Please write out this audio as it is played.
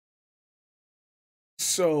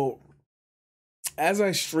So as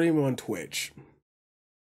I stream on Twitch,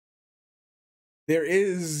 there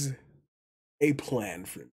is a plan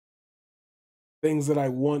for me. Things that I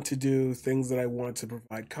want to do, things that I want to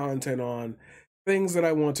provide content on, things that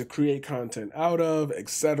I want to create content out of,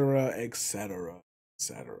 etc., etc.,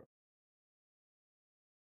 etc.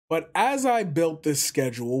 But as I built this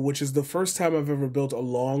schedule, which is the first time I've ever built a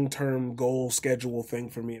long-term goal schedule thing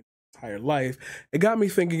for me in my entire life, it got me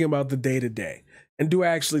thinking about the day-to-day. And do I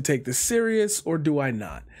actually take this serious or do I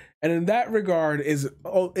not? And in that regard,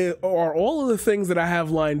 are all of the things that I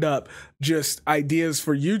have lined up just ideas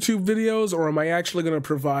for YouTube videos, or am I actually going to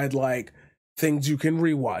provide like things you can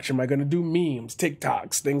rewatch? Am I going to do memes,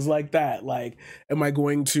 TikToks, things like that? Like, am I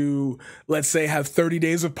going to, let's say, have 30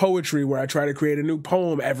 days of poetry where I try to create a new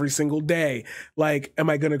poem every single day? Like,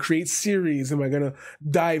 am I going to create series? Am I going to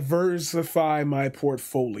diversify my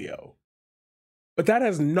portfolio? But that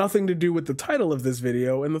has nothing to do with the title of this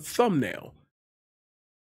video and the thumbnail.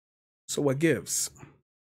 So what gives?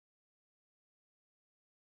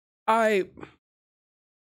 I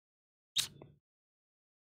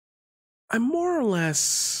more or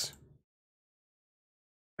less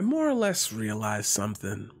realized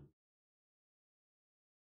something.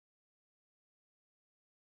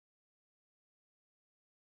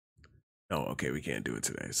 Oh, okay, we can't do it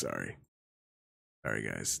today. Sorry,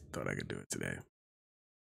 guys. Thought I could do it today.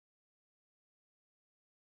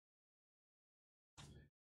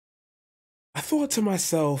 I thought to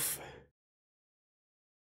myself,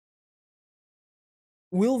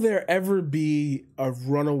 will there ever be a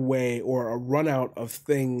runaway or a run out of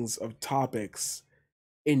things, of topics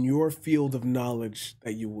in your field of knowledge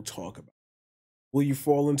that you will talk about? Will you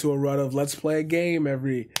fall into a rut of let's play a game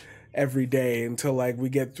every day until like we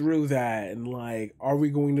get through that? And like, are we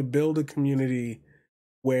going to build a community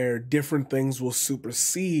where different things will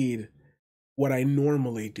supersede what I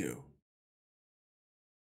normally do?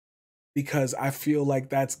 Because I feel like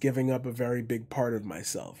that's giving up a very big part of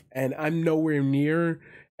myself. And I'm nowhere near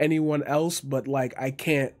anyone else, but like I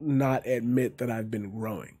can't not admit that I've been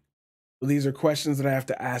growing. So these are questions that I have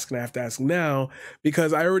to ask, and I have to ask now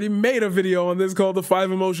because I already made a video on this called the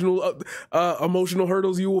 5 emotional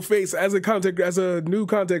hurdles you will face as a new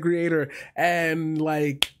content creator. And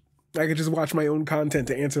like, I could just watch my own content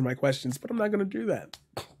to answer my questions, but I'm not going to do that.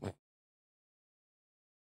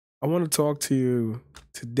 I want to talk to you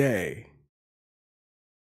today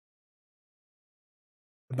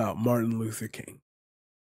about Martin Luther King.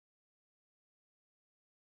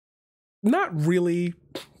 Not really,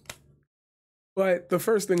 but the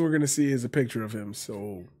first thing we're going to see is a picture of him,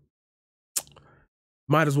 so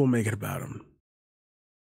might as well make it about him.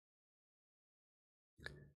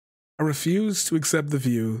 I refuse to accept the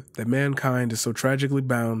view that mankind is so tragically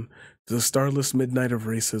bound to the starless midnight of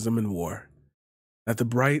racism and war that the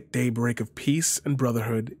bright daybreak of peace and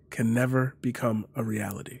brotherhood can never become a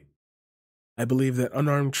reality. I believe that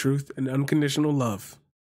unarmed truth and unconditional love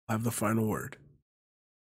have the final word.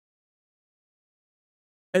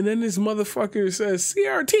 And then this motherfucker says,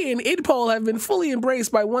 CRT and IDPOL have been fully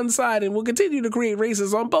embraced by one side and will continue to create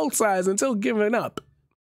races on both sides until given up.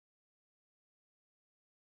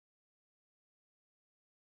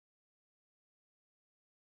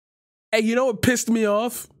 Hey, you know what pissed me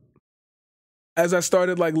off? As I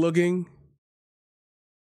started like looking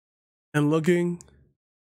and looking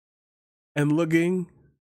and looking,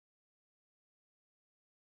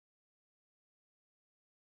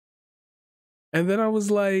 and then I was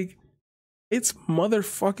like, it's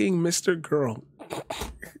motherfucking Mr. Girl.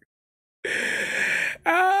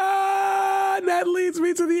 And that leads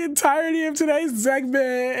me to the entirety of today's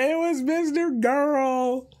segment. It was Mr.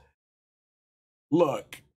 Girl.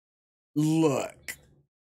 Look.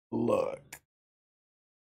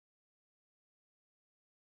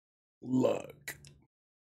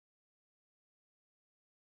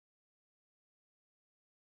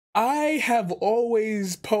 I have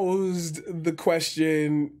always posed the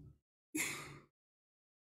question,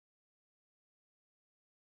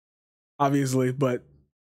 obviously, but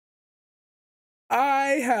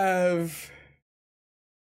I have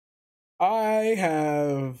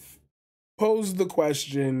posed the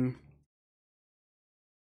question,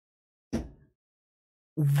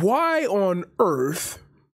 why on earth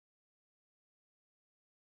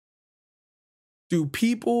do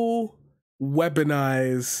people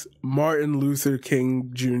weaponize Martin Luther King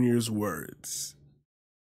Jr.'s words?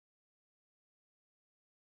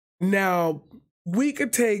 Now, we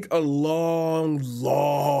could take a long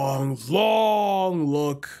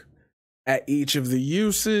look at each of the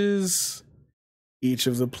uses, each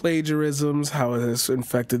of the plagiarisms, how it has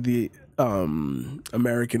infected the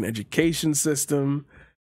American education system,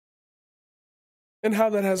 and how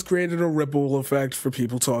that has created a ripple effect for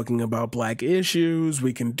people talking about Black issues.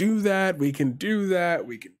 We can do that, we can do that,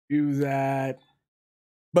 we can do that.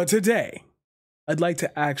 But today, I'd like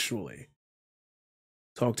to actually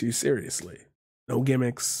talk to you seriously. No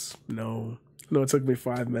gimmicks, no, it took me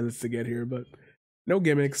 5 minutes to get here, but no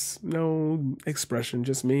gimmicks, no expression,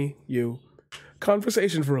 just me, you.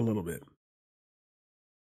 Conversation for a little bit.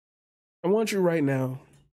 I want you right now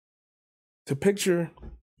to picture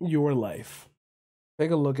your life.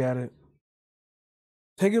 Take a look at it.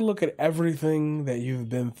 Take a look at everything that you've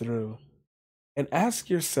been through and ask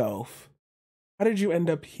yourself, how did you end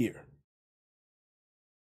up here?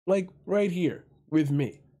 Like right here with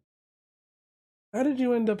me. How did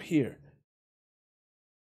you end up here?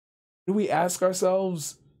 Do we ask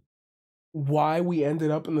ourselves why we ended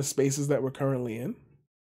up in the spaces that we're currently in?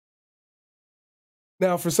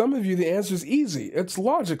 Now, for some of you, the answer is easy. It's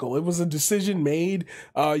logical. It was a decision made.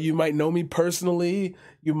 You might know me personally.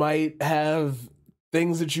 You might have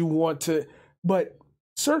things that you want to, but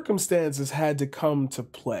circumstances had to come to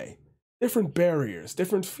play. Different barriers,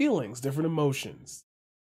 different feelings, different emotions.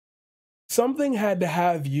 Something had to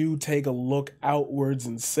have you take a look outwards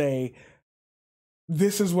and say,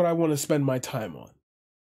 this is what I want to spend my time on.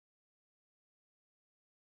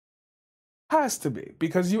 Has to be,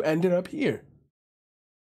 because you ended up here.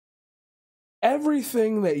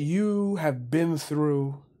 Everything that you have been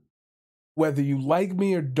through, whether you like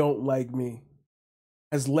me or don't like me,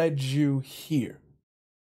 has led you here.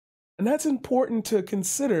 And that's important to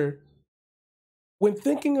consider when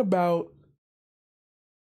thinking about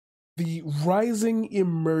the rising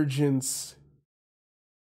emergence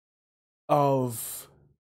of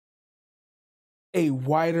a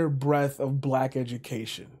wider breadth of Black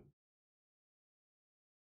education.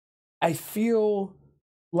 I feel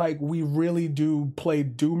like we really do play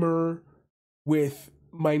doomer with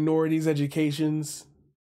minorities' educations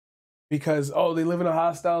because, oh, they live in a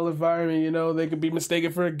hostile environment, you know, they could be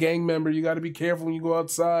mistaken for a gang member. You got to be careful when you go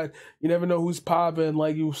outside. You never know who's popping.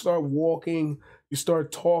 Like, you start walking, you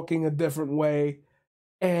start talking a different way.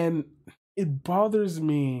 And it bothers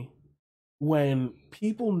me when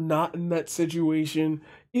people not in that situation,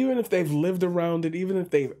 even if they've lived around it, even if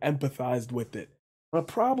they've empathized with it, the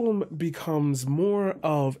problem becomes more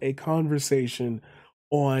of a conversation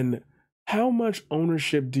on how much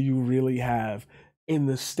ownership do you really have in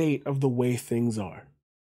the state of the way things are.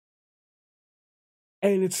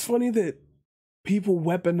 And it's funny that people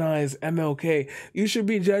weaponize MLK. You should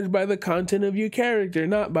be judged by the content of your character,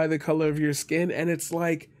 not by the color of your skin. And it's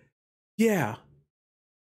like, yeah.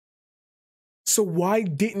 So why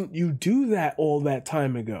didn't you do that all that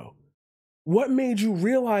time ago? What made you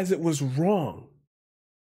realize it was wrong?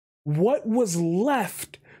 What was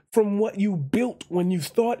left from what you built when you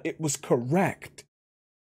thought it was correct?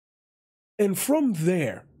 And from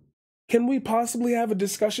there, can we possibly have a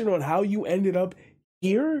discussion on how you ended up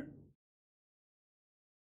here?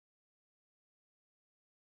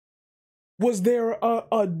 Was there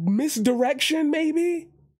a misdirection, maybe?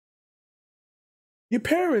 Your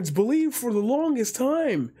parents believed for the longest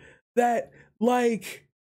time that, like,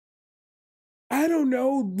 I don't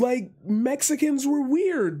know, like, Mexicans were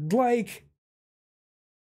weird. Like,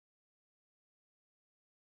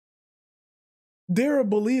 there are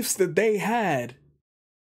beliefs that they had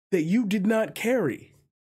that you did not carry,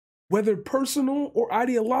 whether personal or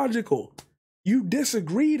ideological. You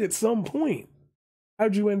disagreed at some point.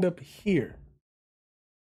 How'd you end up here?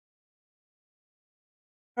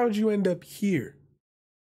 How'd you end up here?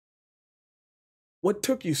 What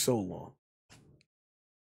took you so long?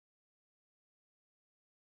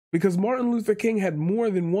 Because Martin Luther King had more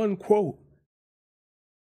than one quote.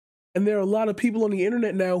 And there are a lot of people on the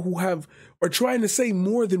internet now who are trying to say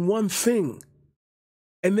more than one thing.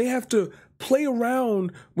 And they have to play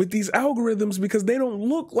around with these algorithms because they don't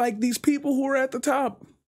look like these people who are at the top.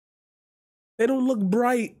 They don't look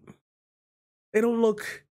bright. They don't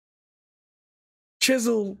look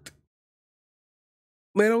chiseled.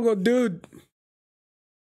 They don't go, dude.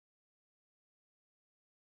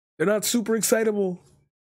 They're not super excitable.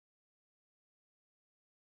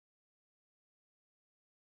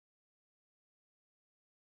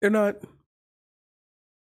 They're not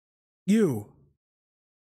you.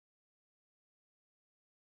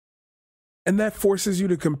 And that forces you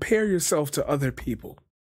to compare yourself to other people.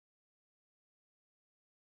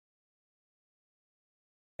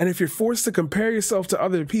 And if you're forced to compare yourself to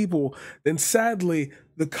other people, then sadly,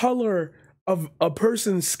 the color of a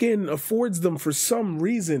person's skin affords them, for some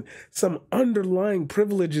reason, some underlying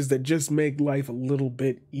privileges that just make life a little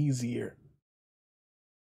bit easier.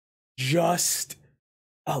 Just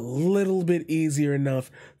a little bit easier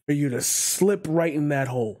enough for you to slip right in that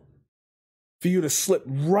hole, for you to slip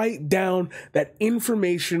right down that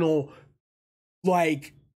informational,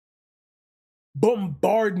 like,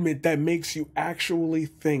 bombardment that makes you actually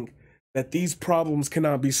think that these problems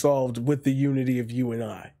cannot be solved with the unity of you and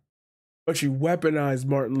I. But you weaponize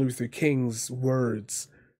Martin Luther King's words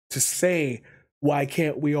to say, why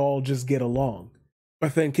can't we all just get along?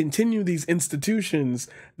 But then continue these institutions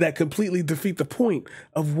that completely defeat the point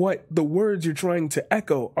of what the words you're trying to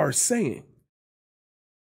echo are saying.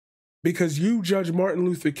 Because you judge Martin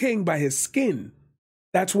Luther King by his skin.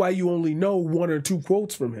 That's why you only know one or two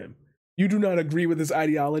quotes from him. You do not agree with his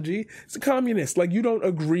ideology. He's a communist. Like, you don't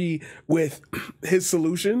agree with his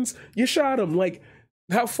solutions. You shot him. Like,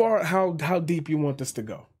 how far, how deep you want this to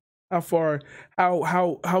go? How far,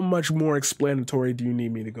 how much more explanatory do you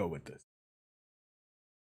need me to go with this?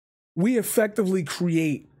 We effectively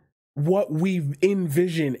create what we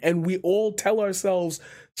envision, and we all tell ourselves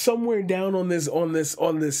somewhere down on this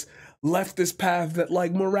leftist path that,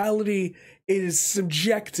 like, morality is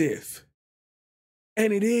subjective.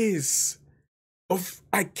 And it is.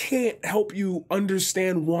 I can't help you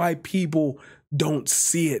understand why people don't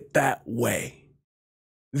see it that way.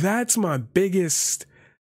 That's my biggest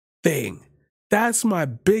thing. That's my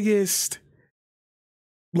biggest,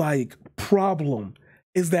 like, problem,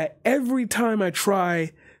 is that every time I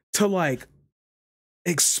try to, like,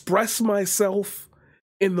 express myself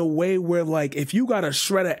in the way where, like, if you got a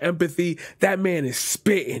shred of empathy, that man is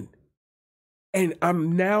spitting. And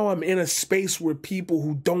I'm in a space where people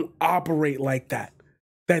who don't operate like that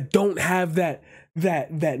don't have that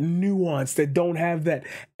nuance, that don't have that,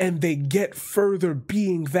 and they get further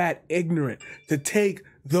being that ignorant to take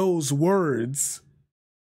those words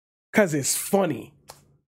because it's funny.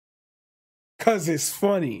 Because it's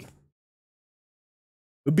funny.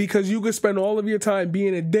 Because you could spend all of your time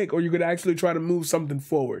being a dick, or you could actually try to move something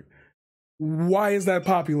forward. Why is that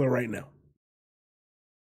popular right now?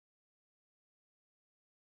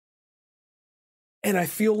 And I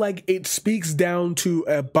feel like it speaks down to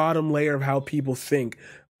a bottom layer of how people think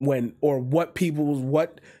what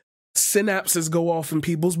synapses go off in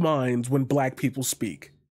people's minds when Black people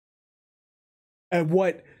speak. At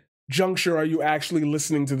what juncture are you actually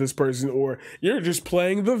listening to this person, or you're just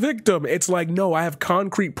playing the victim? It's like, no, I have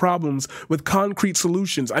concrete problems with concrete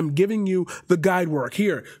solutions. I'm giving you the guide work.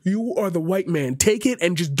 Here, you are the white man. Take it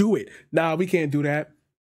and just do it. Nah, we can't do that.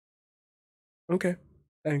 Okay,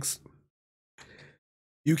 thanks.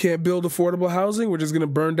 You can't build affordable housing? We're just going to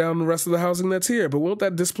burn down the rest of the housing that's here. But won't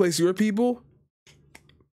that displace your people?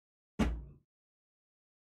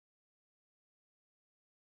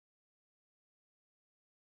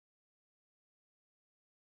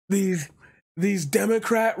 These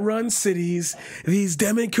Democrat-run cities,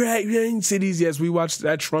 yes, we watched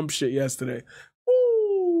that Trump shit yesterday.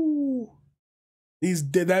 Ooh.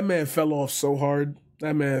 That man fell off so hard.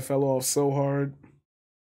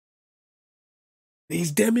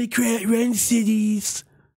 These Democrat-run cities.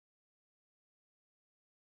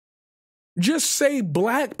 Just say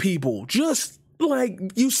Black people. Just, like,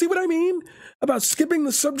 you see what I mean? About skipping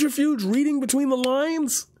the subterfuge, reading between the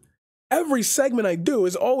lines? Every segment I do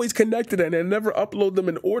is always connected, and I never upload them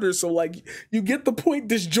in order, so, like, you get the point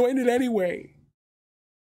disjointed anyway.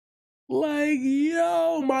 Like,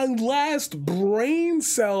 yo, my last brain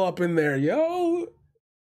cell up in there, yo.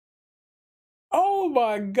 Oh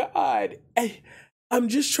my God. I'm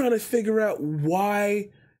just trying to figure out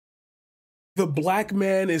why the Black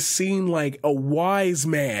man is seen like a wise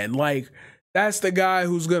man. Like, that's the guy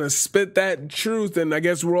who's gonna spit that truth, and I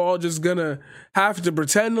guess we're all just gonna have to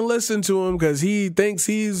pretend to listen to him because he thinks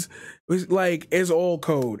he's like, it's all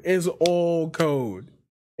code. It's all code.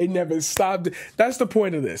 It never stopped. That's the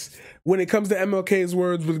point of this. When it comes to MLK's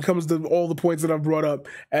words, when it comes to all the points that I've brought up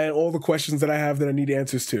and all the questions that I have that I need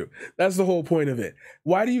answers to, that's the whole point of it.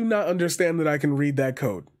 Why do you not understand that I can read that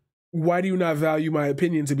code? Why do you not value my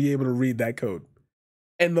opinion to be able to read that code?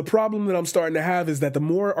 And the problem that I'm starting to have is that the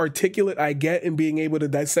more articulate I get in being able to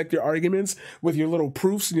dissect your arguments with your little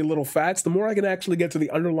proofs and your little facts, the more I can actually get to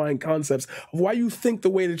the underlying concepts of why you think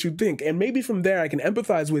the way that you think. And maybe from there I can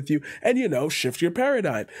empathize with you and, you know, shift your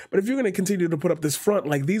paradigm. But if you're going to continue to put up this front,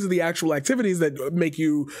 like, these are the actual activities that make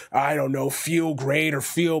you, I don't know, feel great or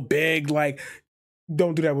feel big, like,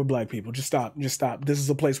 don't do that with Black people. Just stop. Just stop. This is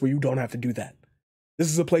a place where you don't have to do that.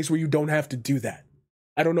 This is a place where you don't have to do that.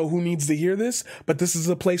 I don't know who needs to hear this, but this is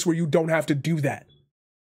a place where you don't have to do that.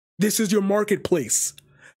 This is your marketplace.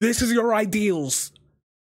 This is your ideals.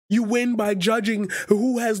 You win by judging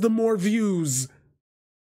who has the more views.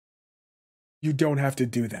 You don't have to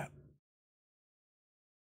do that.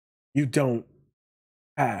 You don't.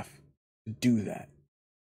 have to do that.